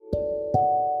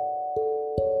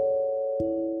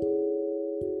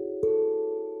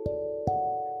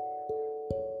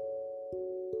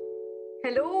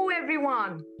Hello,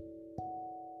 everyone.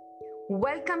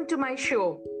 Welcome to my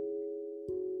show.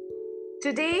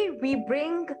 Today, we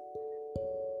bring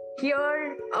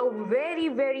here a very,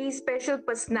 very special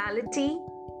personality,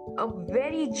 a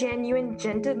very genuine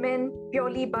gentleman,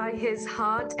 purely by his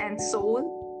heart and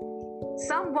soul.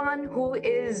 Someone who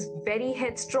is very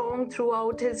headstrong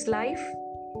throughout his life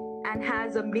and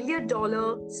has $1 million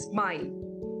smile.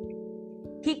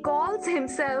 He calls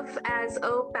himself as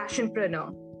a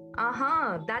passionpreneur.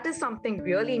 That is something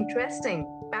really interesting.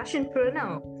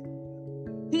 Passionpreneur.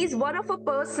 He's one of a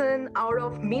person out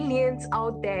of millions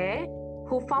out there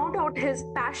who found out his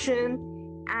passion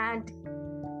and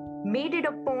made it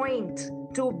a point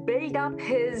to build up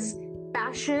his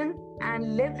passion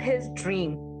and live his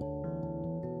dream.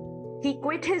 He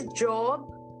quit his job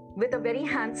with a very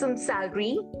handsome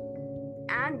salary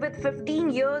and with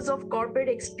 15 years of corporate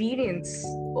experience.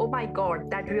 Oh my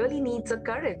God, that really needs a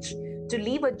courage to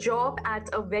leave a job at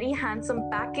a very handsome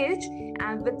package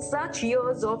and with such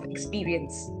years of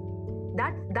experience.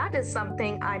 That is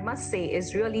something I must say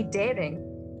is really daring.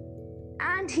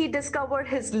 And he discovered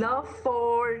his love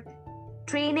for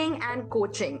training and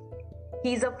coaching.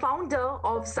 He's a founder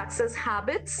of Success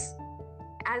Habits,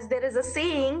 as there is a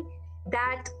saying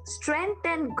that strength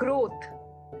and growth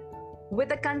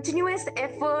with a continuous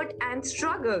effort and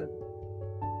struggle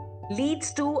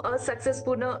leads to a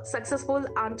successful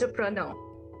entrepreneur.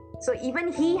 So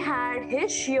even he had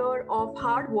his share of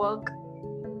hard work,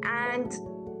 and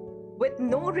with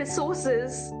no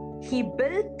resources, he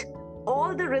built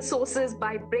all the resources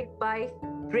by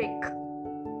brick.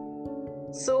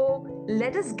 So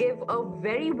let us give a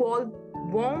very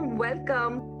warm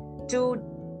welcome to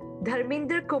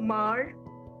Dharmender Kumar.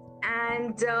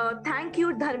 And thank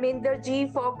you, Dharmender ji,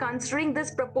 for considering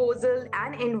this proposal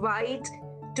and invite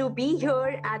to be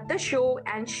here at the show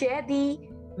and share the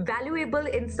valuable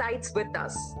insights with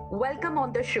us. Welcome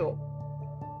on the show.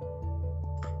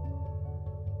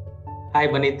 Hi,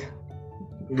 Baneet.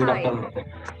 Good Hi. afternoon.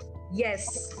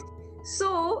 Yes.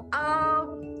 So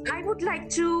I would like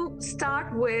to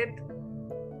start with,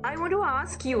 I want to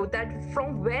ask you that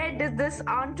from where did this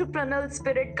entrepreneurial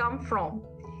spirit come from?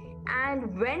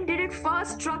 And when did it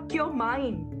first struck your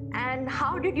mind? And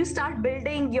how did you start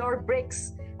building your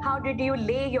bricks? How did you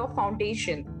lay your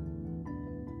foundation?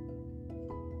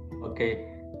 Okay.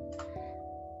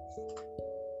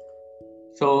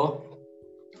 So,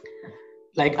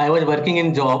 I was working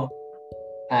in job,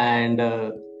 and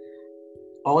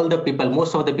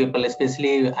most of the people,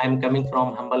 especially I'm coming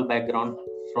from humble background,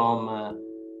 from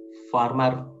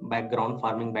farming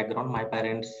background. My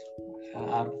parents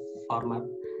are farmer.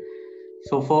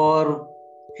 So for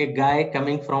a guy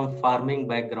coming from farming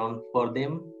background, for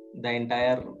them, the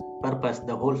entire purpose,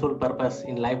 the whole soul purpose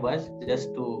in life was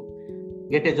just to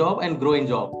get a job and grow in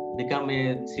job, become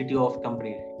a CTO of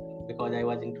company, because I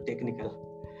was into technical.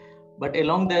 But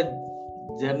along the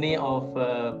journey of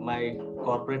my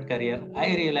corporate career,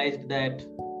 I realized that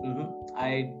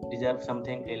I deserve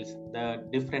something else, the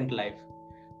different life.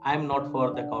 I'm not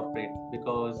for the corporate,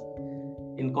 because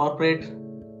in corporate,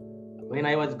 when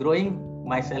I was growing,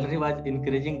 my salary was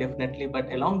increasing definitely,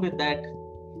 but along with that,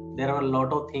 there are a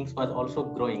lot of things was also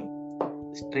growing.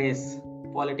 Stress,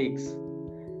 politics,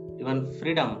 even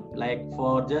freedom. Like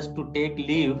for just to take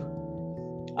leave,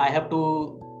 I have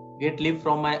to get leave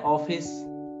from my office,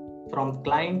 from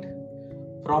client,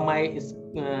 from my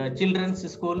children's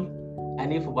school,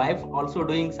 and if wife also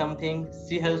doing something,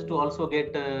 she has to also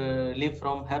get leave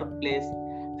from her place,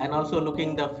 and also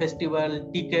looking the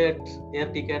festival ticket, air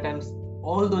ticket, and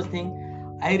all those things.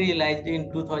 I realized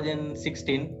in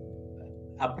 2016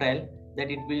 April that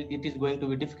it is going to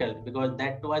be difficult, because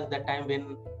that was the time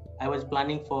when I was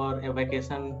planning for a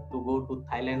vacation to go to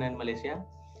Thailand and Malaysia,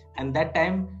 and that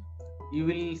time you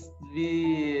will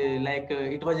be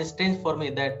it was strange for me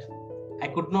that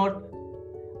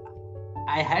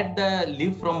I had the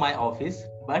leave from my office,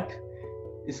 but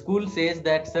the school says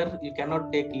that, sir, you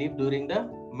cannot take leave during the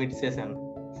mid-session.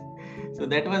 So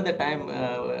that was the time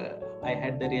I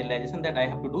had the realization that I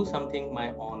have to do something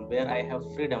my own, where I have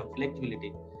freedom,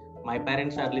 flexibility. My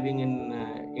parents are living in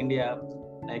India.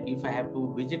 Like if I have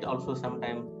to visit also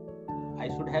sometime, I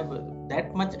should have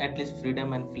that much at least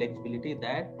freedom and flexibility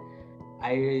that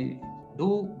I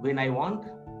do when I want,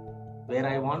 where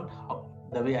I want,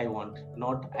 the way I want,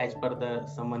 not as per the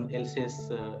someone else's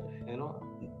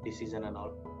decision and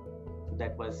all.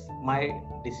 That was my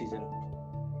decision.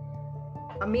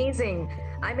 Amazing.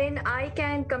 I mean, I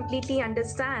can completely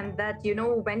understand that,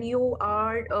 when you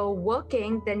are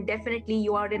working, then definitely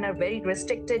you are in a very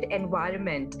restricted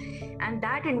environment. And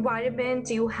that environment,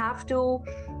 you have to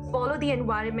follow the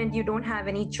environment, you don't have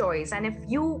any choice. And if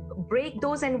you break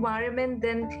those environment,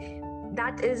 then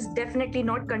that is definitely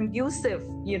not conducive.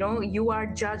 You are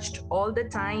judged all the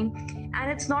time,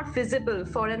 and it's not feasible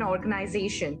for an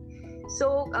organization.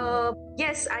 So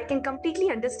yes, I can completely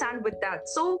understand with that.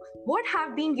 So what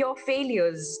have been your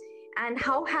failures, and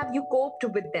how have you coped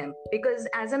with them? Because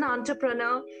as an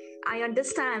entrepreneur, I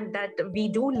understand that we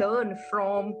do learn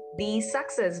from the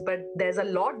success, but there's a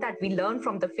lot that we learn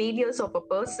from the failures of a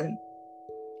person.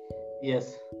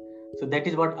 Yes. So that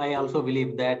is what I also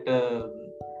believe, that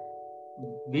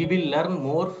we will learn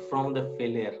more from the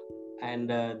failure. And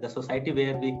the society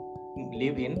where we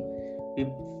live in,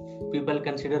 people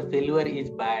consider failure is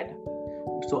bad.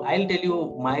 So I'll tell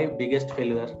you my biggest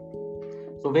failure.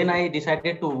 So when I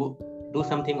decided to do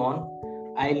something on,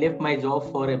 I left my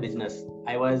job for a business.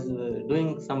 I was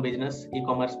doing some business,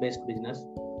 e-commerce based business,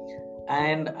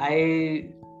 and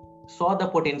I saw the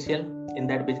potential in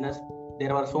that business.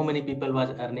 There were so many people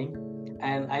was earning,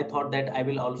 and I thought that I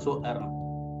will also earn,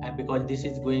 and because this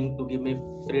is going to give me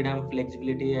freedom,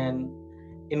 flexibility, and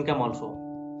income also.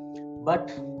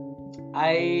 But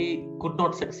I could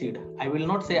not succeed. I will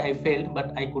not say I failed,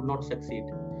 but I could not succeed.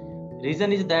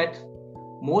 Reason is that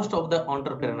most of the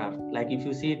entrepreneurs, like if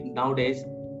you see nowadays,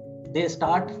 they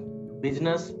start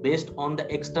business based on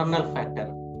the external factor,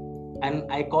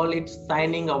 and I call it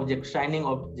shining object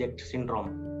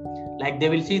syndrome. Like they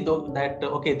will see that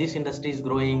okay, this industry is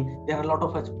growing, there are a lot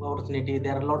of opportunity,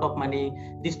 there are a lot of money,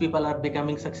 these people are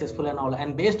becoming successful and all,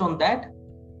 and based on that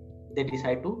they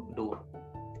decide to do.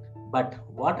 But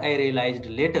what I realized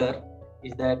later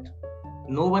is that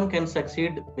no one can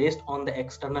succeed based on the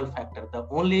external factor. The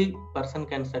only person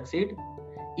can succeed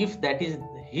if that is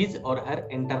his or her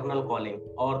internal calling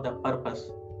or the purpose,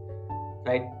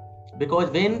 right? Because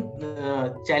when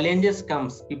challenges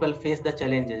comes, people face the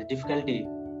challenges, difficulty,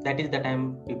 that is the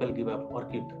time people give up or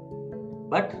quit.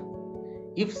 But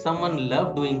if someone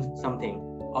love doing something,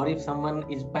 or if someone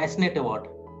is passionate about,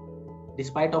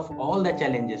 despite of all the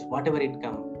challenges, whatever it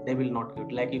comes, they will not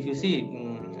quit. Like if you see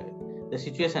the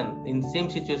situation, in same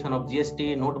situation of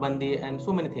GST, Notebandi, and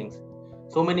so many things,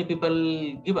 so many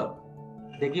people give up.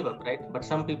 They give up, right? But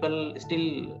some people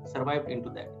still survived into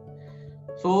that.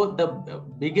 So the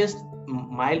biggest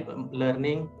my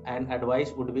learning and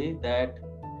advice would be that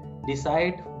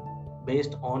decide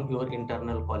based on your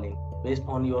internal calling, based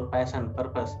on your passion,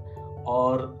 purpose,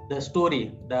 or the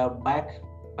story, the back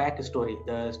story,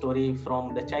 the story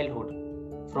from the childhood,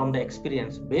 from the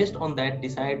experience. Based on that,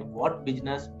 decide what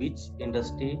business, which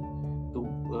industry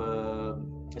to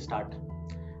start.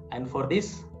 And for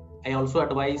this, I also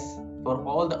advise for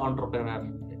all the entrepreneur,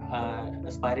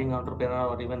 aspiring entrepreneur,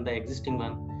 or even the existing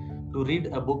one, to read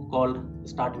a book called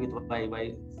Start With Why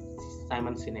by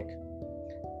Simon Sinek.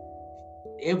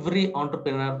 Every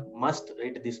entrepreneur must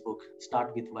read this book,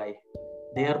 Start With Why.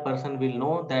 Their person will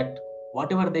know that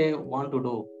whatever they want to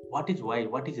do, what is why,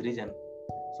 what is reason.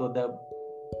 So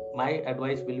my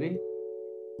advice will be,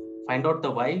 find out the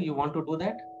why you want to do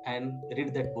that and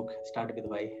read that book, Start With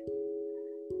Why.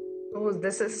 Oh,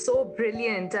 this is so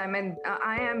brilliant. I mean,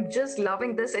 I am just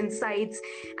loving this insights,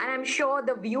 and I'm sure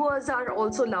the viewers are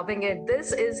also loving it.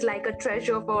 This is like a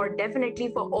treasure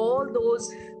definitely for all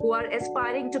those who are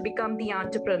aspiring to become the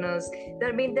entrepreneurs.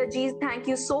 Dharmendra ji, thank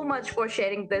you so much for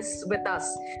sharing this with us.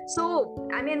 So,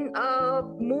 I mean,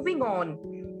 moving on.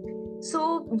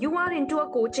 So, you are into a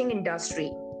coaching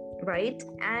industry, right?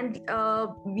 And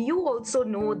you also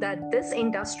know that this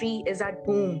industry is at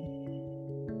boom.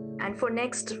 And for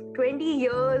next 20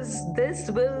 years, this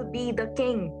will be the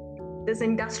king. This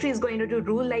industry is going to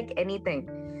rule like anything.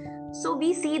 So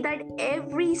we see that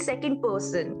every second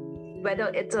person, whether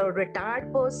it's a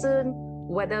retired person,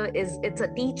 whether it's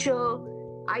a teacher,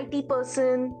 IT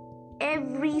person,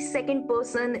 every second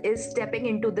person is stepping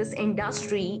into this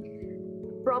industry.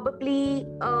 Probably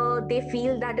they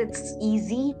feel that it's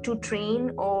easy to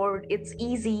train, or it's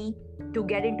easy to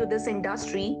get into this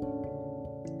industry.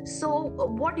 So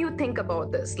what do you think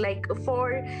about this? Like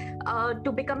for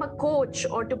to become a coach,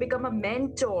 or to become a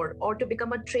mentor, or to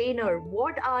become a trainer,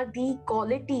 what are the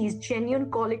qualities, genuine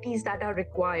qualities that are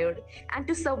required, and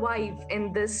to survive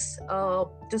in this,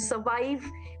 to survive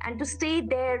and to stay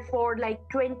there for like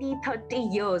 20, 30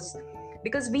 years?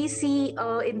 Because we see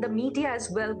in the media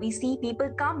as well, we see people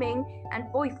coming, and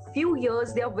for a few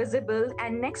years they are visible,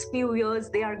 and next few years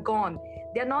they are gone.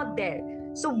 They're not there.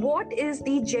 So what is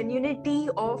the genuinity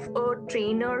of a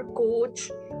trainer,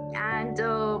 coach, and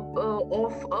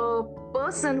of a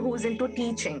person who's into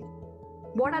teaching?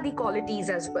 What are the qualities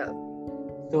as well?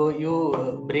 So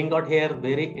you bring out here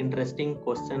very interesting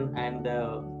question and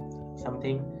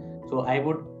something. So I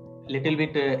would little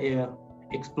bit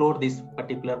explore this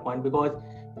particular point, because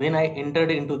when I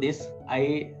entered into this,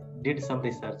 I did some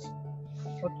research.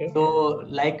 Okay. So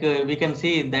like we can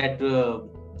see that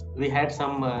we had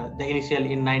some the initial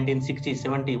in 1960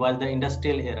 70 was the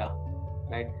industrial era,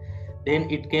 right? Then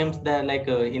it came the like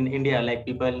in India, like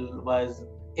people was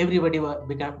everybody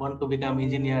want to become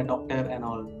engineer, doctor and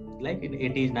all, like in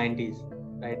 80s 90s,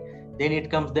 right? Then it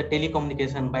comes the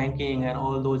telecommunication, banking and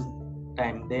all those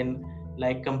time. Then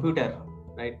like computer,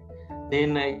 right?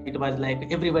 Then it was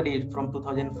like everybody from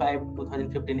 2005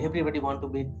 2015 everybody want to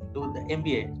be do the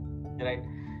MBA, right?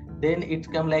 Then it's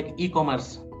come like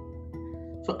e-commerce.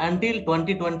 So until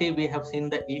 2020 we have seen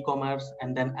the e-commerce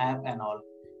and then app and all.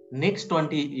 Next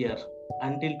 20 year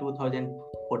until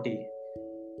 2040,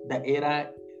 the era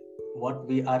what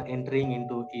we are entering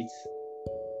into is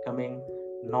coming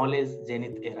knowledge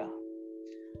zenith era.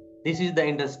 This is the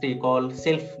industry called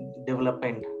self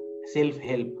development, self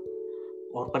help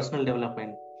or personal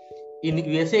development. In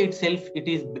USA itself it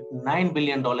is $9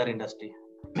 billion industry.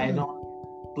 As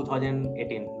on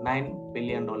 2018, $9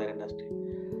 billion industry.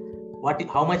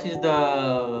 How much is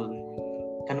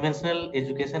the conventional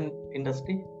education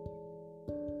industry?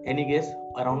 Any guess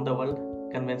around the world?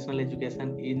 Conventional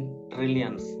education in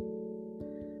trillions.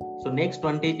 So next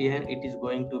 20 year it is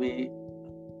going to be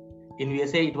in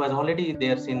USA. It was already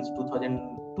there since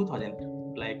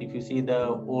 2000. Like if you see the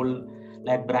old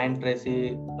like Brian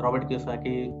Tracy, Robert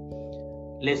Kiyosaki,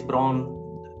 Les Brown,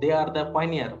 they are the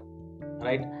pioneer,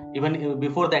 right? Even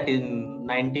before that in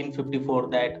 1954,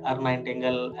 that R.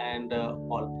 Nightingale and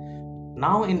all.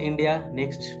 Now in India,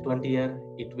 next 20 year,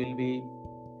 it will be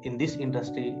in this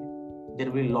industry,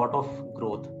 there will be a lot of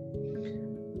growth.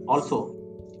 Also,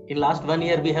 in last 1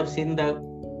 year, we have seen the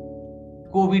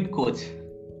COVID coach.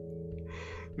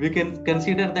 We can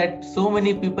consider that so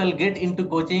many people get into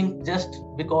coaching just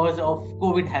because of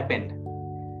COVID happened.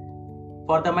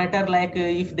 For the matter, like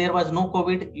if there was no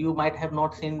COVID, you might have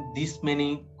not seen this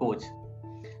many coach.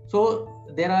 So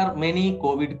there are many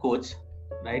COVID coach,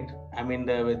 right? I mean,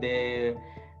 they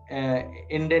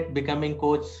ended becoming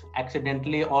coach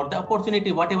accidentally or the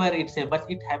opportunity, whatever it's a, but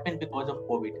it happened because of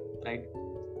COVID, right?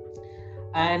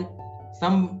 And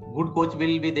some good coach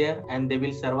will be there and they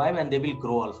will survive and they will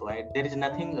grow also, right? There is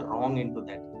nothing wrong into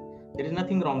that. There is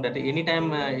nothing wrong that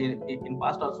anytime in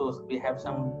past also we have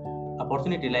some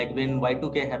opportunity, like when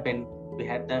Y2K happened, we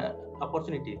had the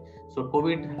opportunity. So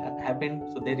COVID happened,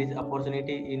 so there is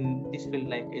opportunity in this field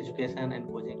like education and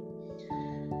coaching.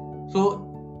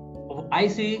 So I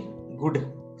see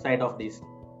good side of this.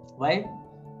 Why?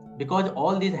 Because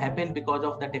all this happened because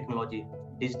of the technology,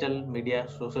 digital media,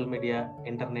 social media,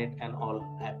 internet and all.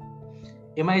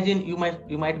 Imagine you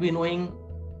might be knowing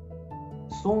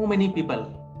so many people,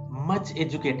 much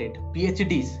educated,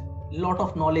 PhDs, lot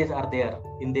of knowledge are there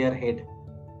in their head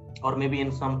or maybe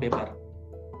in some paper.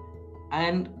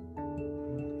 And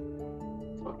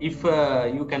if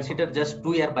you consider just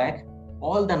 2 years back,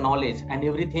 all the knowledge and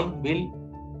everything will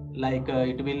like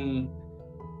it will,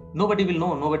 nobody will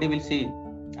know, nobody will see.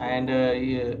 And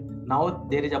now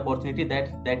there is opportunity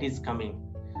that is coming.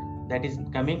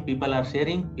 People are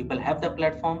sharing, people have the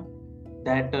platform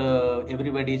that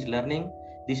everybody is learning.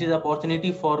 This is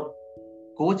opportunity for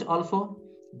coach also,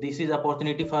 this is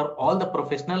opportunity for all the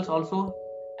professionals also,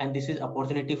 and this is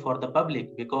opportunity for the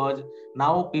public, because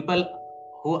now people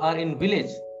who are in village,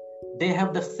 they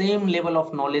have the same level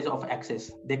of knowledge of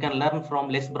access. They can learn from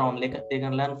Les Brown, they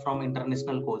can learn from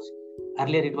international coach.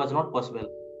 Earlier it was not possible.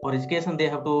 For education they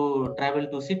have to travel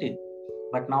to city,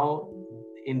 but now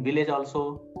in village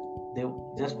also they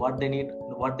just what they need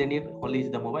only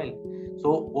is the mobile.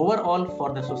 So overall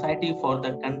for the society, for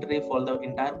the country, for the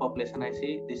entire population, I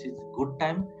see this is good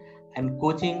time, and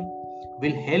coaching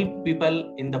will help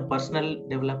people in the personal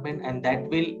development, and that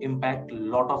will impact a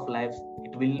lot of lives.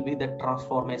 It will be the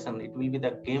transformation, it will be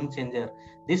the game changer.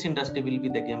 This industry will be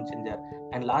the game changer.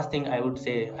 And last thing I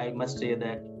must say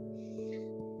that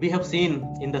we have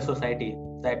seen in the society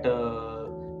that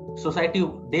society,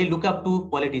 they look up to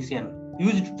politician,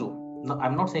 used to, no,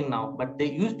 I'm not saying now, but they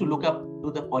used to look up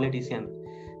to the politician,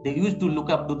 they used to look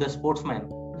up to the sportsman,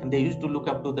 and they used to look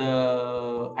up to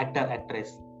the actor,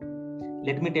 actress.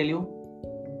 Let me tell you,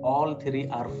 all three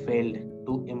are failed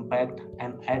to impact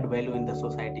and add value in the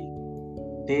society.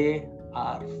 They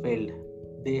are failed.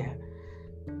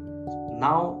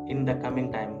 Now in the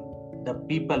coming time, the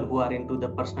people who are into the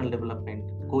personal development,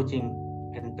 coaching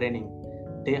and training,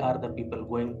 they are the people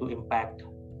going to impact.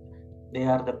 They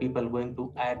are the people going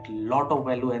to add lot of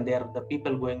value, and they are the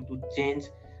people going to change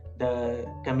the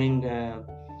coming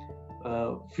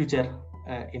future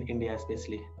in India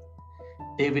especially.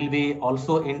 They will be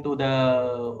also into the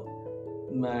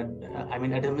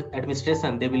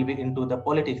administration. They will be into the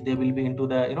politics. They will be into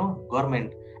the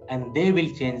government, and they will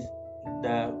change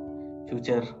the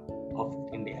future of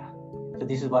India. So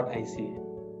this is what I see.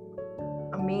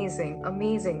 Amazing,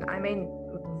 amazing. I mean,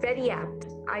 very apt.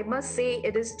 I must say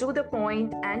it is to the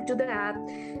point and to the apt.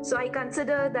 So I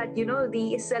consider that,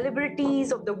 the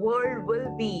celebrities of the world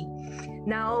will be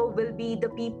the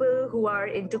people who are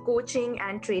into coaching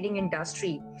and training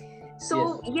industry.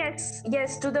 So yes,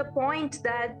 to the point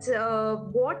that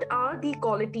what are the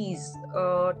qualities,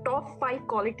 top 5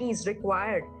 qualities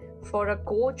required for a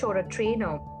coach or a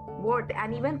trainer? What,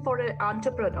 and even for an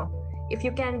entrepreneur? If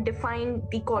you can define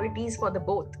the qualities for the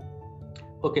both.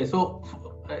 Okay, so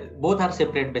both are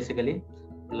separate basically.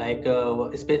 Like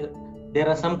there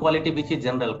are some quality which is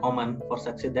general, common for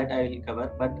success, that I will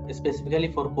cover. But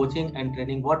specifically for coaching and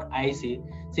training, what I see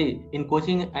in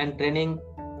coaching and training,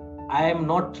 I am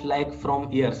not like from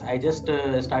years. I just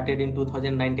started in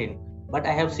 2019, but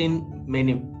I have seen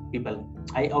many people.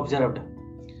 I observed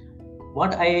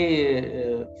what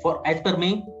as per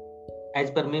me,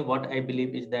 what I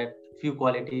believe is that few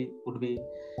quality would be,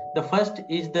 the first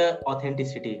is the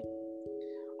authenticity.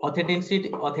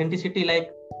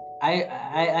 Like I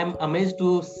am amazed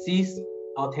to see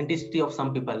authenticity of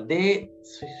some people. They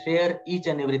share each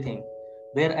and everything,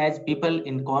 whereas people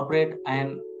in corporate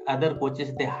and other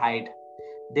coaches, they hide.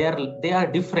 They are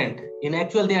different. In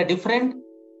actual, they are different,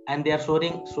 and they are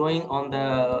showing on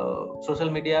the social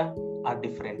media are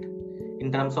different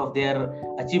in terms of their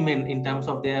achievement, in terms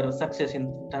of their success,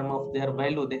 in terms of their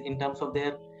value, in terms of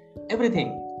their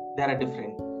everything. They are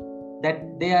different.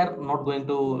 That they are not going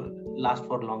to last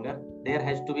for longer. There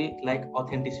has to be like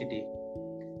authenticity.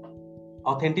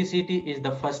 Authenticity is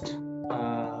the first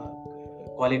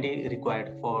quality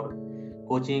required for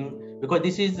coaching, because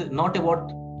this is not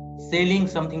about selling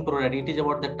something product. It is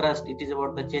about the trust. It is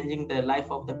about the changing the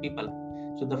life of the people.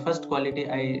 So the first quality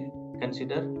I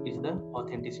consider is the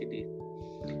authenticity.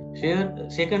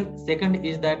 Second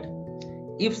is that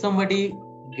if somebody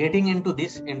getting into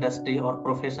this industry or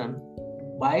profession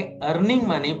by earning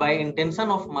money, by intention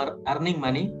of earning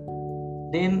money,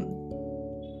 then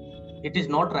it is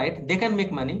not right. They can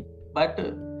make money, but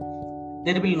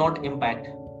there will not impact.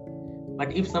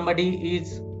 But if somebody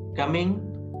is coming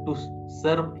to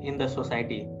serve in the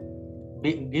society,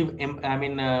 make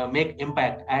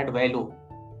impact, add value,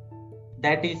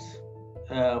 that is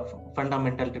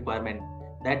fundamental requirement.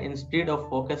 That instead of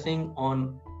focusing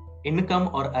on income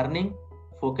or earning,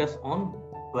 focus on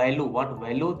value, what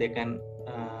value they can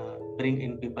bring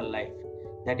in people's life.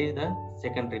 That is the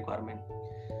second requirement.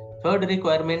 Third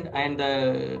requirement and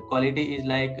the quality is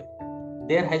like,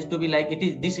 there has to be like,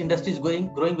 this industry is growing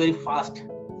very fast.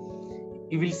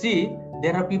 You will see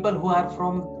there are people who are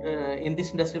from in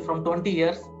this industry from 20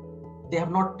 years. They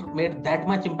have not made that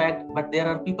much impact, but there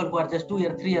are people who are just 2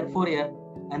 years, 3 years, 4 years,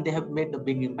 and they have made the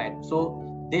big impact. So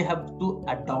they have to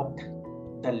adopt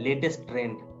the latest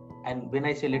trend. And when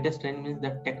I say latest trend, means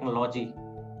that technology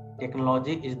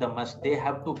is the must. They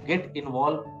have to get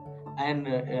involved and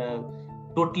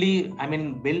totally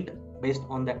built based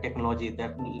on the technology,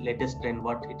 that latest trend,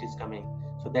 what it is coming.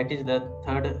 So that is the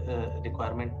third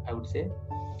requirement, I would say.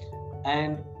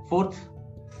 And fourth,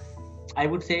 I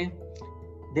would say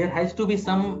there has to be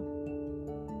some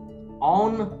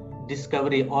own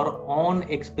discovery or own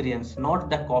experience, not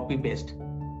the copy paste.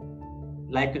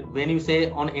 Like when you say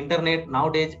on internet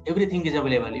nowadays, everything is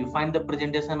available. You find the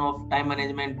presentation of time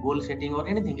management, goal setting, or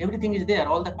anything. Everything is there.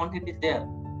 All the content is there.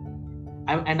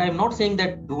 I'm not saying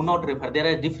that do not refer. There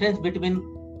is a difference between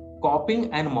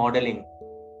copying and modeling.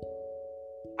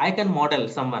 I can model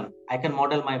someone. I can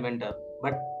model my mentor,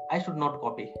 but I should not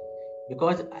copy,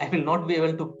 because I will not be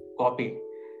able to copy.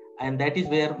 And that is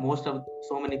where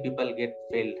so many people get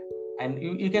failed. And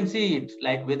you can see it,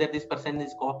 like whether this person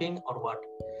is copying or what.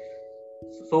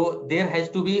 So there has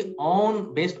to be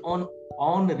based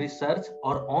on research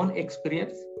or on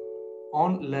experience,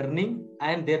 on learning,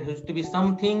 and there has to be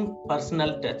something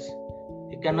personal touch.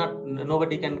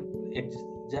 Nobody can.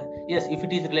 Yes, if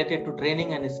it is related to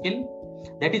training and skill,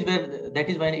 that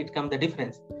is when it comes the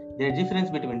difference. There is difference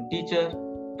between teacher,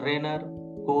 trainer,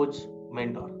 coach,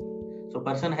 mentor. So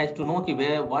person has to know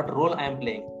what role I am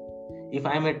playing. If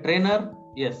I am a trainer,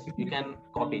 yes, you can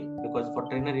copy, because for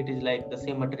trainer it is like the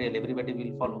same material, everybody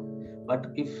will follow. But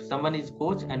if someone is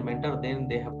coach and mentor, then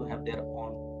they have to have their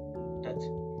own touch.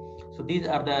 So these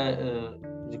are the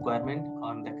requirement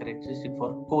on the characteristic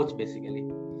for coach basically.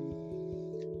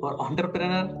 For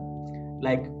entrepreneur,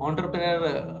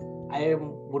 I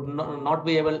would not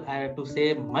be able to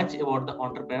say much about the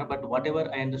entrepreneur, but whatever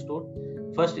I understood,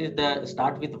 First is the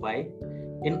start with why.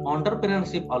 In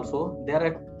entrepreneurship also, there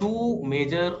are two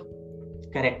major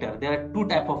character. There are two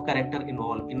type of character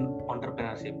involved in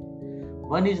entrepreneurship.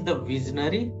 One is the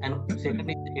visionary and second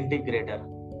is the integrator.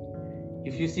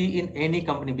 If you see in any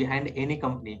company, behind any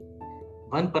company,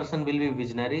 one person will be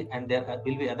visionary and there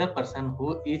will be other person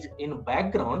who is in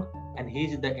background and he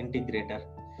is the integrator.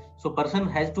 So person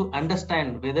has to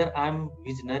understand whether I'm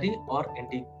visionary or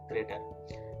integrator.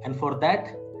 And for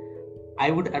that, I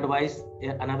would advise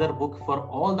another book for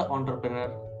all the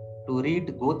entrepreneur to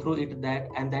read, go through it,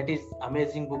 and that is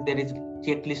amazing book. There is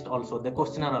checklist also, the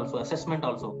questionnaire also, assessment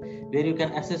also, where you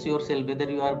can assess yourself whether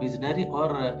you are visionary or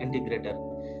integrator.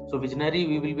 So visionary,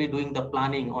 we will be doing the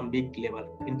planning on big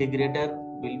level. Integrator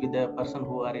will be the person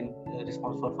who are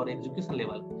responsible for execution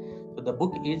level. So the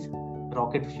book is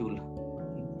Rocket Fuel.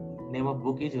 Name of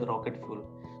book is Rocket Fuel.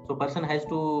 So person has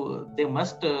to, they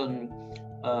must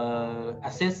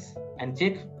assess and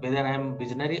check whether I am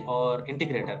visionary or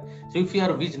integrator. So if you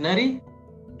are visionary,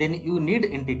 then you need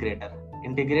integrator.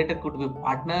 Integrator could be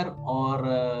partner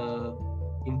or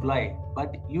employee,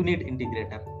 but you need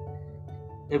integrator.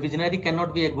 A visionary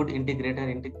cannot be a good integrator.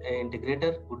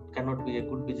 Integrator cannot be a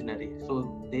good visionary.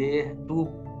 So they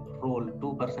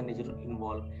two person is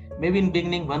involved. Maybe in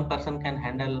beginning one person can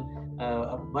handle,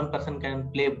 one person can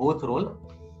play both role,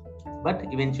 but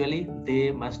eventually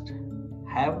they must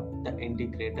have the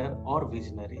integrator or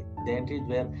visionary. That is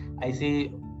where I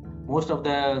see most of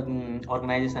the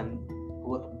organizations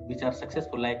which are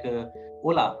successful, like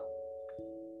Ola,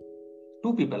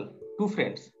 two people, two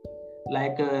friends,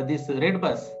 like this Red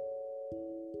Bus,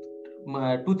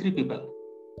 2-3 people.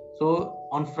 So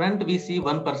on front we see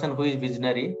one person who is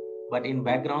visionary, but in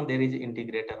background there is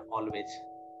integrator always,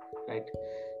 right?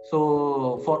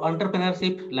 So for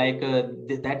entrepreneurship, like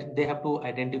that they have to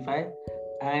identify.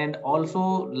 And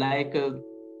also like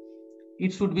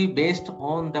it should be based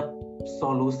on the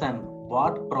solution,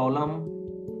 what problem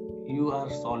you are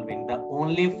solving. The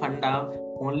only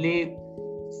only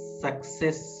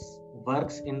success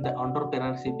works in the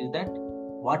entrepreneurship is that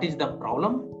what is the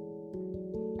problem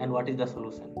and what is the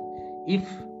solution. If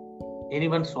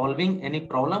anyone solving any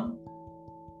problem,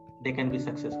 they can be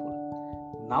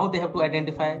successful. Now they have to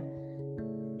identify,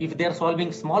 if they are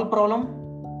solving small problem,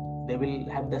 they will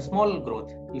have the small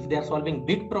growth. If they are solving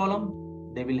big problem,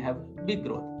 they will have big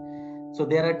growth. So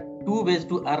there are two ways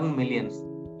to earn millions.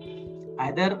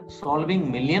 Either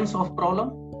solving millions of problem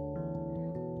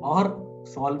or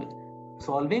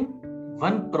solving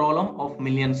one problem of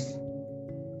millions.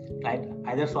 Right?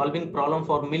 Either solving problem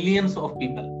for millions of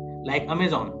people, like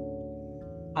Amazon.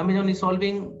 Amazon is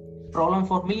solving problem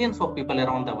for millions of people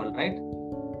around the world, right?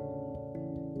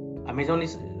 Amazon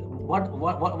is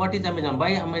what is Amazon?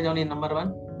 Why Amazon is number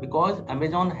one? Because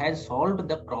Amazon has solved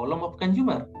the problem of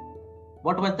consumer.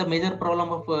 What was the major problem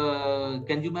of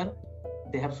consumer?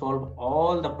 They have solved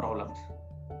all the problems.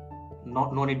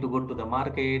 No need to go to the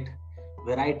market,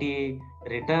 variety,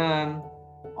 return,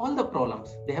 all the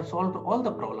problems. They have solved all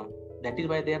the problems. That is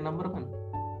why they are number one.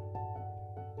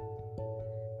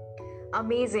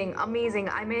 Amazing. I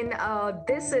mean,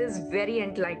 this is very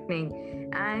enlightening.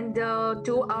 And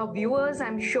to our viewers,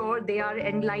 I'm sure they are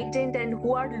enlightened and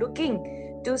who are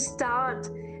looking to start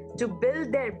to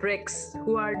build their bricks,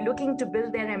 who are looking to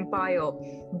build their empire.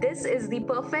 This is the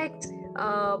perfect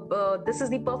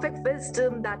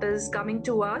wisdom that is coming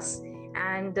to us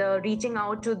and reaching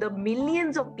out to the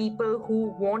millions of people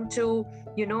who want to,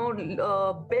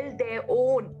 build their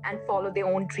own and follow their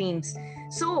own dreams.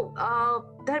 So,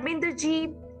 Dharmender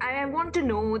ji, I want to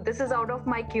know, this is out of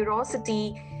my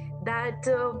curiosity, that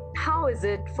how is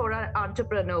it for an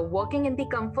entrepreneur working in the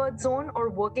comfort zone or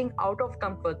working out of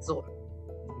comfort zone?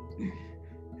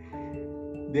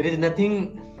 There is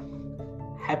nothing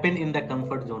happen in the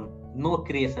comfort zone. No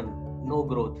creation, no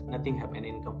growth, nothing happen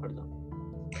in comfort zone.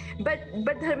 But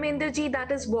Dharmender ji,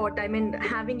 that is what I mean,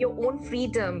 having your own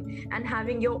freedom and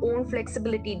having your own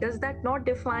flexibility, does that not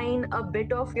define a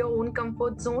bit of your own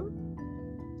comfort zone?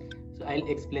 So I'll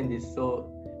explain this.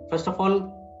 So first of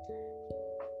all,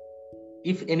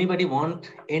 if anybody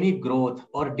want any growth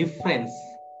or difference,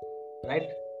 right,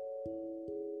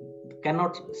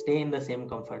 cannot stay in the same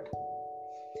comfort.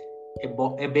 A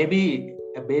baby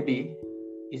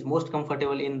is most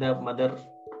comfortable in the mother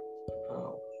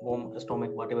womb,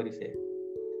 stomach, whatever you say.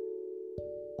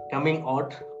 Coming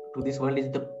out to this world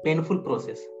is the painful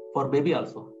process for baby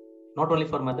also, not only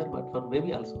for mother but for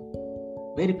baby also.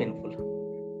 Very painful,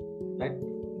 right?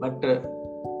 But the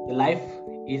life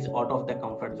is out of the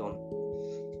comfort zone.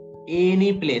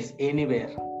 Any place, anywhere.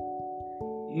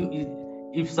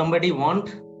 If somebody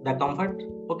want the comfort,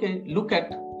 okay, look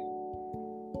at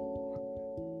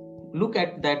look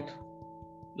at that,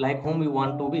 like whom you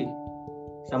want to be.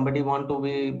 Somebody want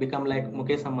to become like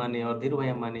Mukesh Ambani or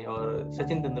Dhirubhai Ambani or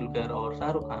Sachin Tendulkar or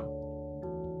Shah Rukh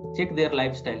Khan. Check their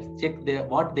lifestyle, check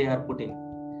what they are putting.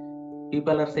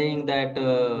 People are saying that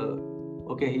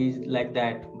okay, he's like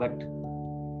that, but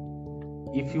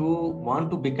if you want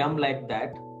to become like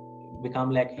that,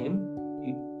 become like him,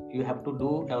 you have to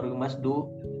do, or you must do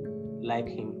like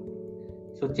him.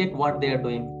 So check what they are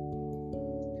doing,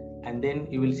 and then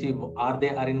you will see, are they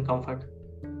are in comfort?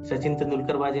 Sachin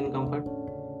Tendulkar was in comfort.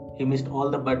 He missed all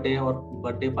the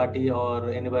birthday party or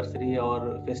anniversary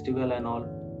or festival and all.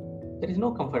 There is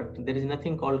no comfort. There is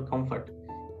nothing called comfort.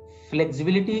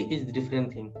 Flexibility is a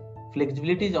different thing.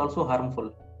 Flexibility is also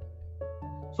harmful.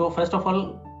 So first of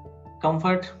all,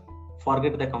 comfort,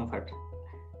 forget the comfort.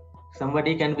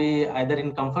 Somebody can be either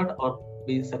in comfort or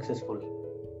be successful.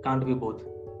 Can't be both.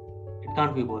 It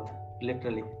can't be both,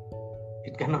 literally.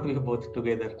 It cannot be both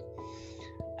together.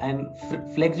 And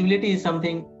flexibility is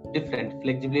something different.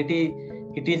 Flexibility,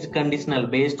 it is conditional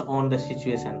based on the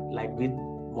situation, like with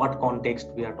what context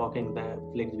we are talking the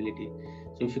flexibility.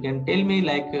 So if you can tell me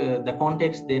like the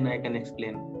context, then I can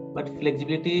explain. But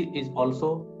flexibility is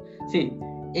also, see,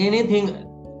 anything,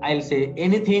 I'll say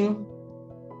anything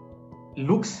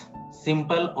looks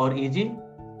simple or easy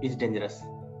is dangerous.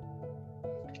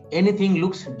 Anything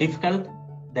looks difficult,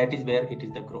 that is where it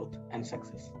is the growth and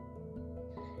success.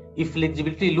 If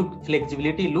flexibility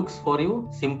looks for you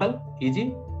simple,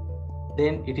 easy,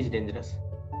 then it is dangerous.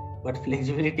 But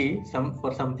flexibility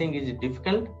for something is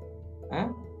difficult,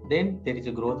 then there is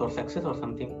a growth or success or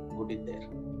something good is there.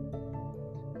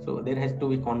 So there has to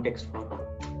be context for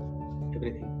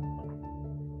everything.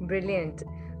 Brilliant.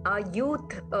 Our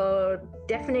youth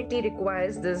definitely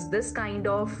requires this kind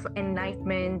of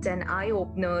enlightenment and eye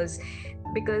openers,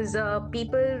 because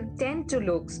people tend to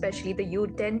look, especially the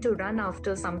youth, tend to run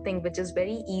after something which is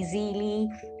very easily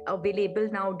available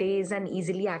nowadays and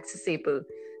easily accessible.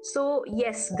 So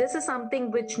yes, this is something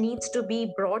which needs to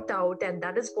be brought out, and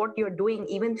that is what you're doing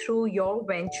even through your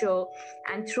venture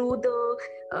and through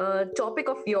the topic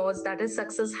of yours, that is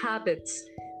success habits.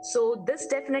 So this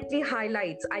definitely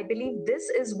highlights, I believe this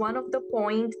is one of the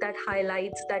points that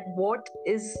highlights that what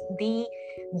is the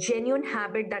genuine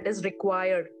habit that is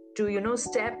required to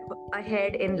step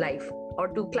ahead in life or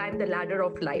to climb the ladder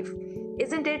of life,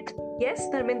 isn't it? Yes,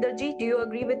 Dharminder ji, do you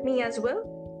agree with me as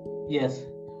well? Yes.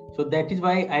 So that is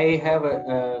why I have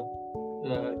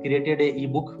created a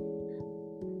ebook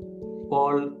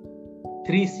called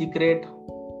 3 Secrets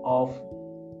of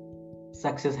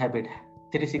Success Habit.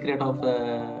 3 Secrets of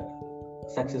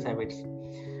Success Habits,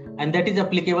 and that is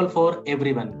applicable for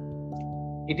everyone.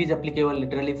 It is applicable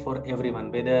literally for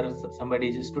everyone, whether somebody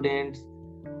is a student,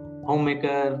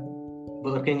 homemaker,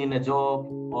 working in a job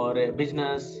or a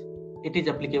business. It is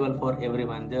applicable for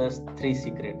everyone. Just 3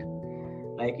 secrets.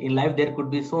 Like in life, there could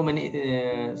be so many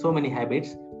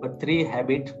habits, but 3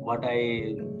 habits what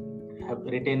I have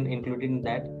written included in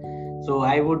that. So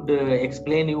I would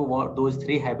explain you what those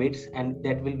 3 habits, and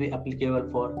that will be applicable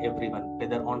for everyone,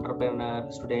 whether entrepreneur,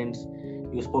 students.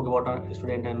 You spoke about a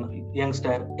student and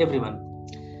youngster, everyone.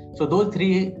 So those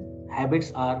 3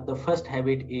 habits are: the first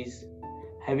habit is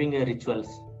having a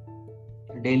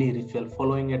daily ritual,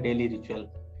 following a daily ritual.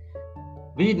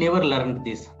 We never learned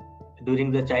this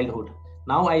during the childhood.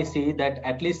 Now I see that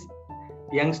at least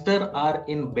youngsters are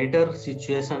in better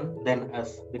situation than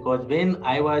us, because when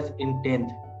I was in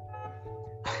 10th,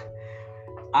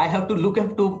 I have to look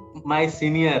up to my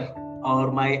senior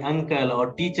or my uncle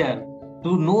or teacher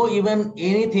to know even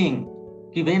anything,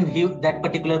 when that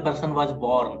particular person was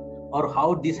born or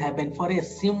how this happened. For a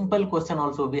simple question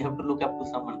also, we have to look up to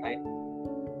someone, right?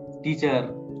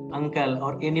 Teacher, uncle,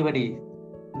 or anybody.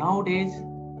 Nowadays,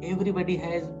 everybody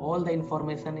has all the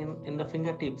information in the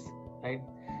fingertips, right?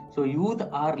 So youth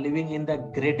are living in the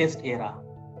greatest era.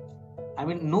 I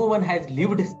mean, no one has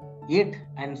lived yet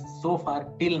and so far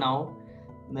till now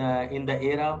in the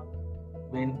era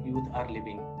when youth are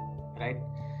living, right?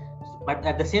 But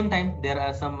at the same time, there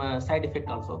are some side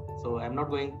effects also. So I'm not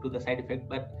going to the side effect,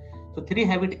 but so 3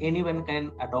 habits anyone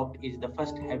can adopt is: the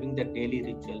first, having the daily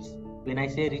rituals. When I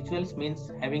say rituals,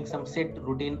 means having some set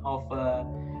routine of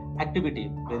activity,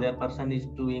 whether person is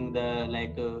doing the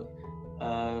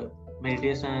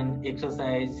meditation,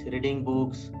 exercise, reading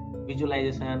books,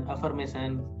 visualization,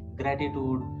 affirmation,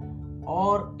 gratitude,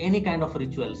 or any kind of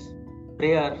rituals,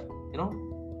 prayer,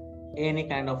 any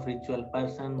kind of ritual.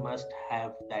 Person must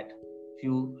have that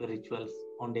few rituals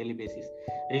on daily basis.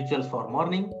 Rituals for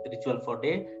morning, ritual for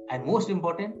day, and most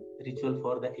important, ritual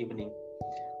for the evening.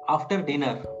 After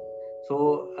dinner,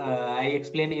 So I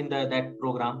explained in that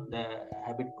program, the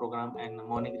habit program and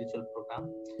morning ritual program,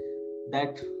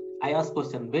 that I ask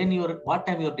question, what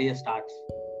time your day starts?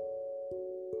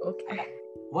 Okay.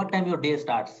 What time your day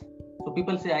starts? So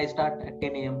people say I start at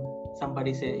 10 a.m.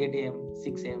 Somebody say 8 a.m.,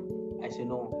 6 a.m. I say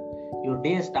no. Your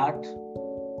day starts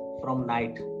from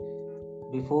night.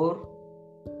 Before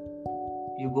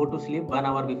you go to sleep, 1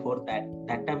 hour before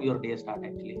that time your day start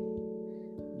actually.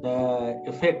 The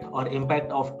effect or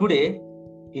impact of today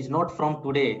is not from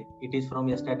today. It is from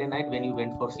yesterday night when you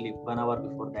went for sleep, 1 hour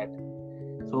before that.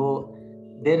 So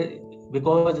there,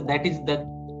 because that is the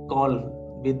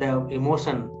call with the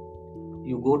emotion,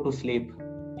 you go to sleep,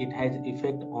 it has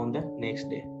effect on the next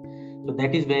day. So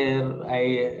that is where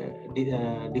I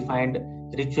defined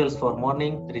rituals for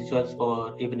morning, rituals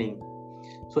for evening.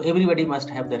 So everybody must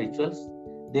have the rituals.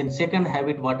 Then second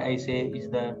habit, what I say is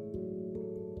the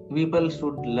people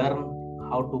should learn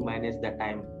how to manage the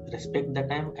time, respect the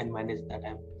time and manage the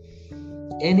time.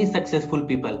 Any successful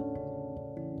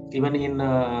people, even in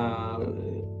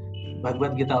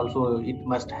Bhagavad Gita also, it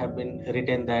must have been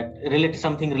written that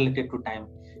something related to time,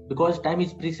 because time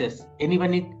is precious.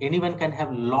 Anyone can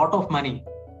have lot of money,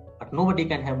 but nobody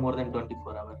can have more than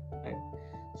 24 hours, right?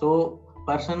 So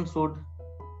person should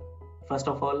first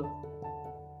of all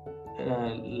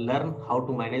learn how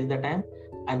to manage the time,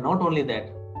 and not only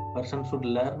that, person should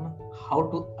learn how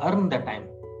to earn the time.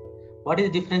 What is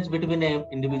the difference between an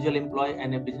individual employee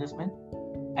and a businessman?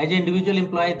 As an individual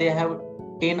employee, they have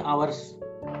 10 hours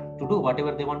to do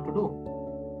whatever they want to do.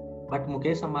 But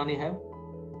Mukesh Ambani have,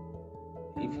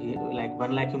 if he like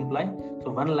 1 lakh employee,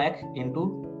 so 1 lakh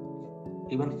into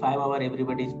even 5 hour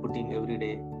everybody is putting every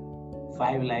day.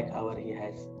 5 lakh hour he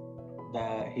has.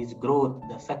 His growth,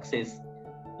 the success,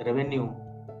 revenue,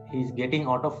 he is getting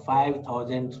out of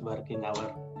 5,000 working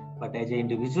hour. But as an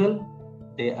individual,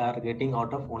 they are getting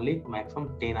out of only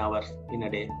maximum 10 hours in a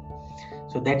day.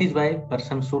 So that is why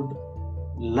person should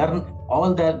learn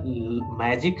all the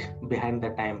magic behind the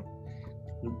time.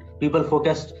 People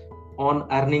focus on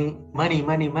earning money.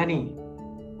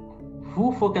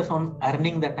 Who focus on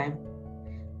earning the time?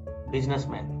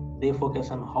 Businessmen. They focus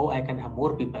on how I can have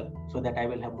more people so that I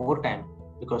will have more time,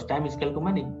 because time is equal to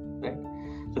money, right?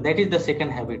 So that is the second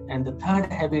habit. And the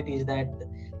third habit is that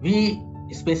we,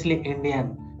 especially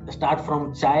Indian, start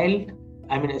from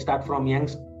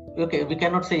youngster. Okay, we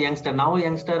cannot say youngster. Now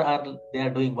youngster they are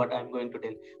doing what I'm going to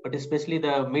tell, but especially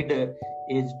the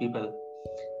mid-age people.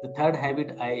 The third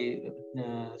habit I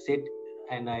said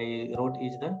and I wrote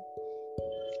is the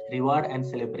reward and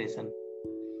celebration.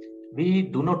 We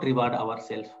do not reward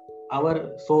ourselves.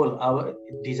 Our soul, our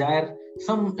desire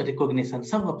some recognition,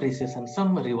 some appreciation,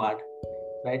 some reward,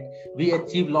 right? We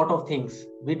achieve lot of things.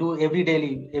 We do every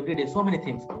day so many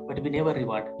things, but we never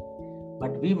reward.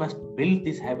 But we must build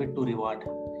this habit to reward.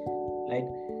 Like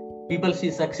people see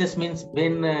success means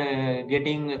when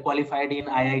getting qualified in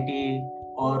IIT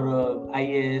or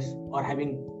IAS or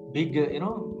having big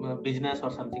business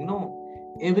or something. No,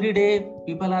 every day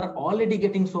people are already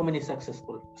getting so many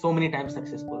times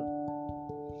successful.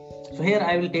 So here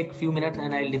I will take few minutes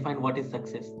and I will define what is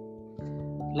success.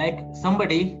 Like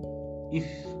somebody, if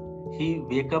he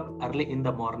wake up early in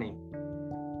the morning,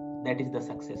 that is the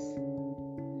success,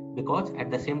 because at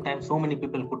the same time so many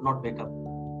people could not wake up.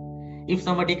 If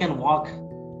somebody can walk,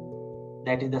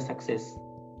 that is the success,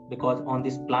 because on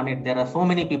this planet there are so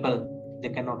many people, they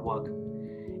cannot walk.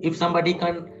 If somebody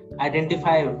can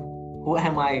identify who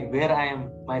am I, where I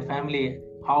am, my family,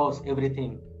 house,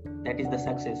 everything, that is the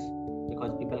success,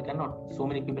 because people cannot, so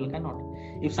many people cannot.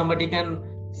 If somebody can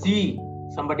see,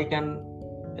 somebody can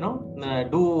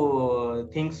do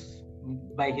things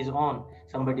by his own,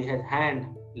 somebody has hand,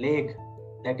 leg,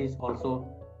 that is also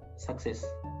success.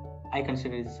 I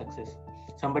consider it success.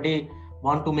 Somebody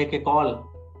want to make a call,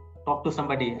 talk to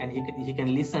somebody and he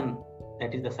can listen,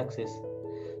 that is the success.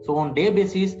 So on day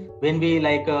basis, when we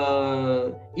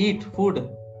eat food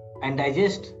and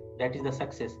digest, that is the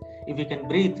success. If we can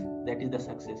breathe, that is the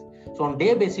success. So on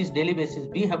daily basis,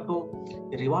 we have to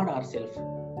reward ourselves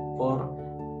for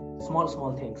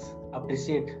small things,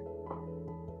 appreciate.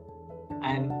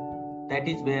 And that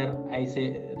is where I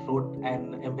wrote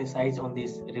and emphasize on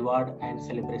this reward and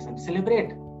celebration.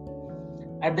 Celebrate.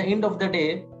 At the end of the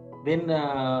day, when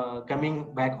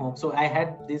coming back home, so I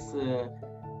had this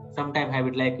sometime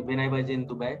habit, like when I was in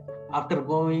Dubai, after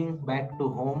going back to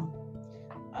home,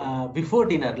 before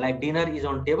dinner, like dinner is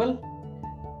on table,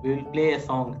 we will play a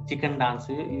song, chicken dance.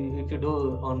 If you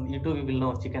do on YouTube, you will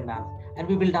know chicken dance, and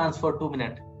we will dance for 2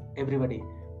 minutes, everybody,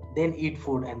 then eat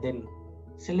food and then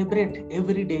celebrate.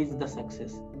 Every day is the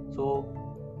success. So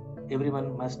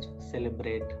everyone must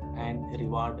celebrate and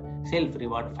reward self,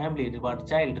 reward family, reward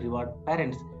child, reward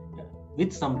parents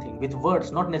with something, with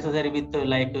words, not necessarily with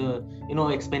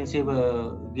expensive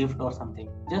gift or something,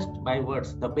 just by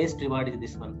words. The best reward is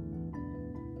this one,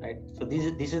 right? So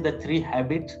this is the 3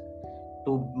 habits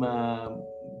to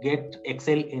get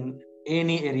excel in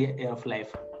any area of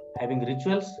life: having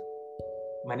rituals,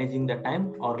 managing the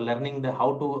time, or learning the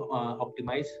how to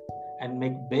optimize and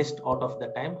make best out of the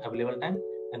time, available time,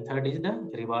 and third is the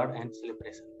reward and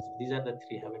celebration. So these are the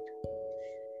 3 habits.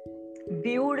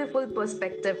 Beautiful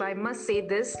perspective, I must say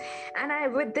this.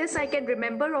 And with this, I can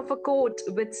remember of a quote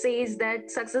which says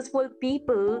that successful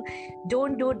people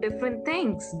don't do different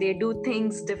things, they do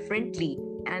things differently.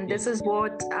 And this is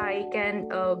what I can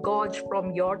gauge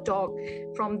from your talk,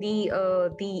 from the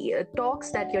talks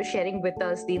that you're sharing with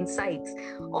us, the insights.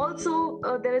 Also,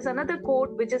 there is another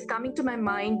quote which is coming to my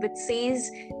mind, which says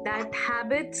that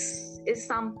habits is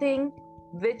something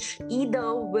which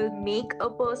either will make a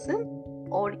person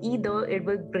or either it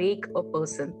will break a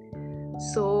person.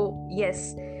 So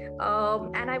yes,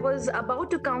 and I was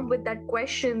about to come with that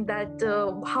question that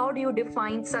how do you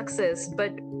define success,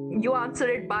 but you answer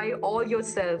it by all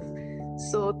yourself.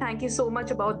 So thank you so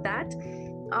much about that.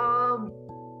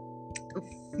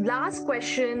 Last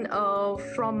question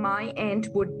from my end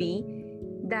would be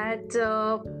that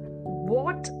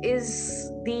what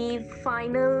is the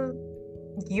final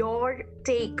your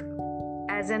take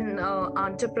as an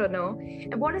entrepreneur,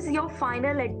 and what is your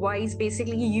final advice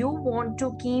basically you want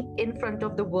to keep in front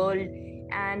of the world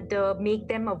and make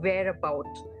them aware about?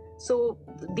 So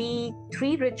the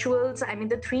 3 rituals, I mean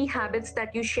the 3 habits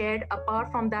that you shared,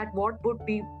 apart from that, what would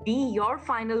be your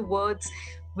final words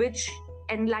which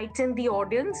enlighten the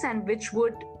audience and which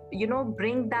would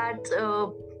bring that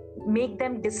make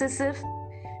them decisive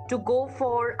to go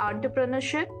for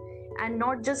entrepreneurship and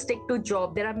not just stick to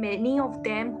job? There are many of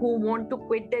them who want to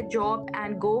quit their job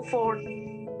and go for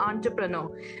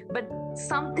entrepreneur, but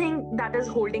something that is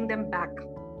holding them back,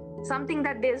 something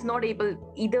that they're not able,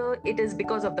 either it is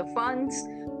because of the funds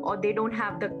or they don't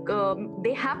have the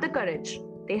they have the courage,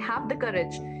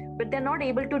 but they're not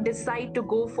able to decide to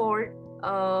go for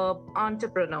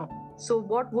entrepreneur. So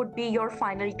what would be your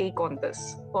final take on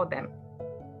this for them?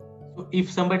 So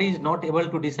if somebody is not able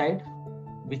to decide,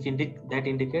 which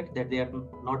indicate that they are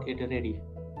not yet ready,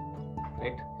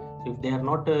 right? So if they are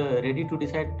not ready to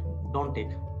decide, don't take.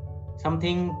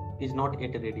 Something is not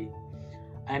yet ready.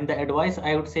 And the advice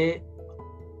I would say,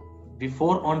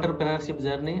 before entrepreneurship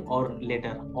journey or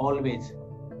later, always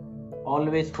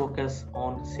focus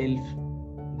on self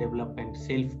development,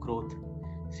 self growth,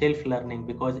 self learning,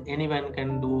 because anyone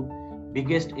can do.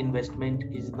 Biggest investment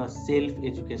is the self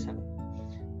education,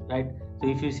 right? So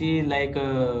if you see, like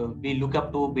we look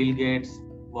up to Bill Gates,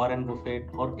 Warren Buffett,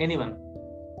 or anyone,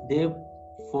 they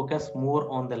focus more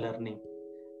on the learning.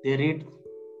 They read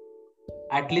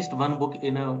at least 1 book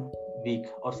in a week,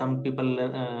 or some people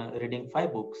reading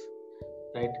 5 books,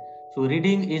 right? So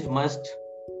reading is must,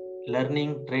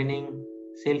 learning, training,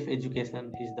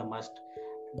 self-education is the must,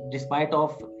 despite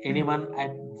of anyone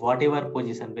at whatever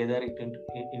position, whether it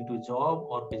into job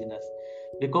or business,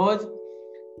 because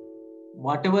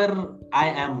whatever I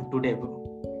am today,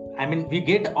 I mean, we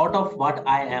get out of what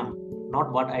I am,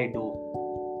 not what I do,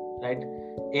 right?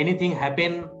 Anything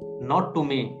happen not to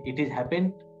me, it is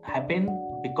happen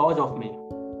because of me,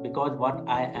 because what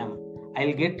I am,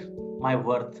 I'll get my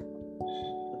worth,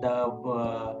 the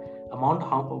amount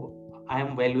how I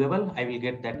am valuable, I will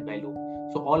get that value.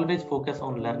 So always focus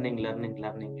on learning,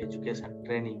 education,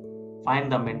 training,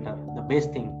 find the mentor, the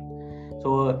best thing.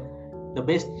 So the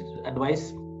best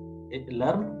advice,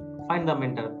 learn, find the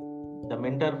mentor. The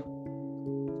mentor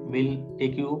will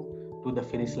take you to the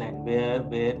finish line where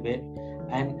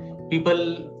and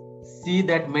people see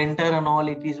that mentor and all,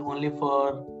 it is only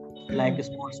for like a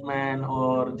sportsman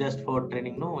or just for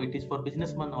training. No, it is for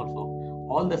businessmen also.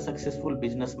 All the successful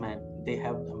businessmen, they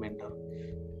have a mentor.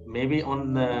 Maybe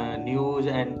on the news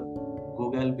and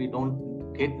Google we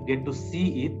don't get to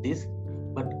see this,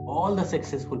 but all the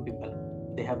successful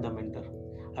people, they have the mentor.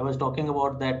 I was talking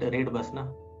about that red bus, na?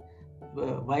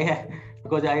 Why?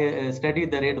 Because I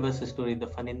studied the red bus story. The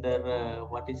Faninder,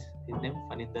 what is his name?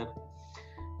 Faninder.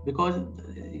 Because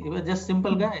he was just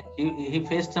simple guy. He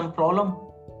faced some problem,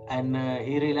 and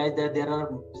he realized that there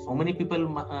are so many people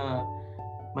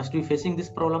must be facing this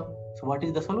problem. So what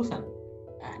is the solution?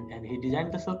 And he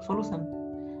designed the solution.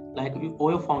 Like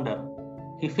Oyo founder,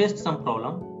 he faced some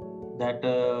problem that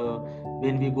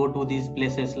when we go to these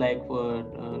places like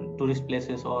tourist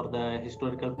places or the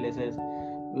historical places,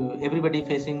 everybody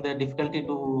facing the difficulty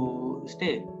to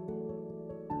stay.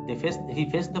 He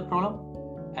faced the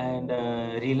problem, and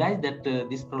realized that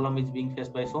this problem is being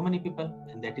faced by so many people,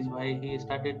 and that is why he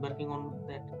started working on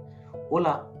that.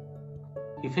 Ola,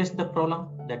 he faced the problem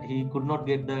that he could not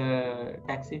get the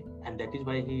taxi, and that is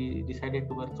why he decided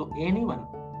to work. So anyone,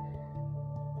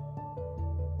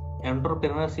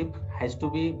 entrepreneurship has to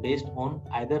be based on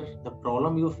either the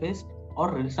problem you faced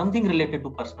or something related to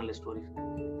personal stories.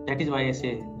 That is why I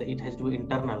say that it has to be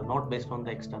internal, not based on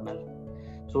the external.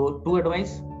 So to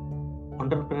advise,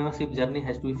 entrepreneurship journey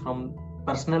has to be from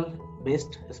personal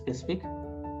based, specific,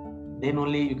 then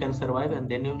only you can survive, and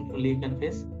then only you can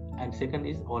face. And second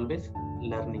is always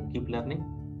learning, keep learning,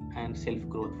 and self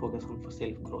growth, focus on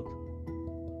self growth.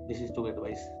 This is to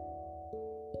advise.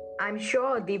 I'm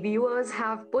sure the viewers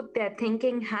have put their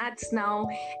thinking hats now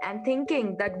and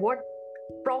thinking that what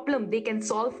problem they can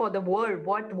solve for the world,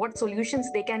 what solutions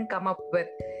they can come up with.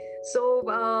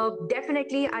 So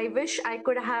definitely I wish I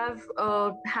could have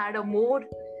had a more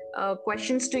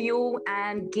questions to you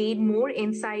and gain more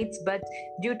insights, but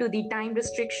due to the time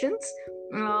restrictions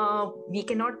we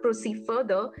cannot proceed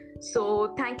further.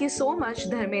 So thank you so much,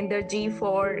 Dharmender ji,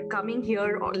 for coming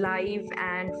here live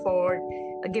and for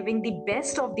giving the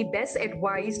best of the best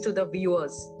advice to the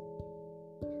viewers.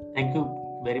 Thank you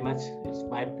very much.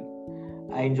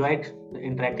 I enjoyed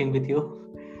interacting with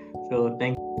you. So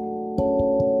thank you.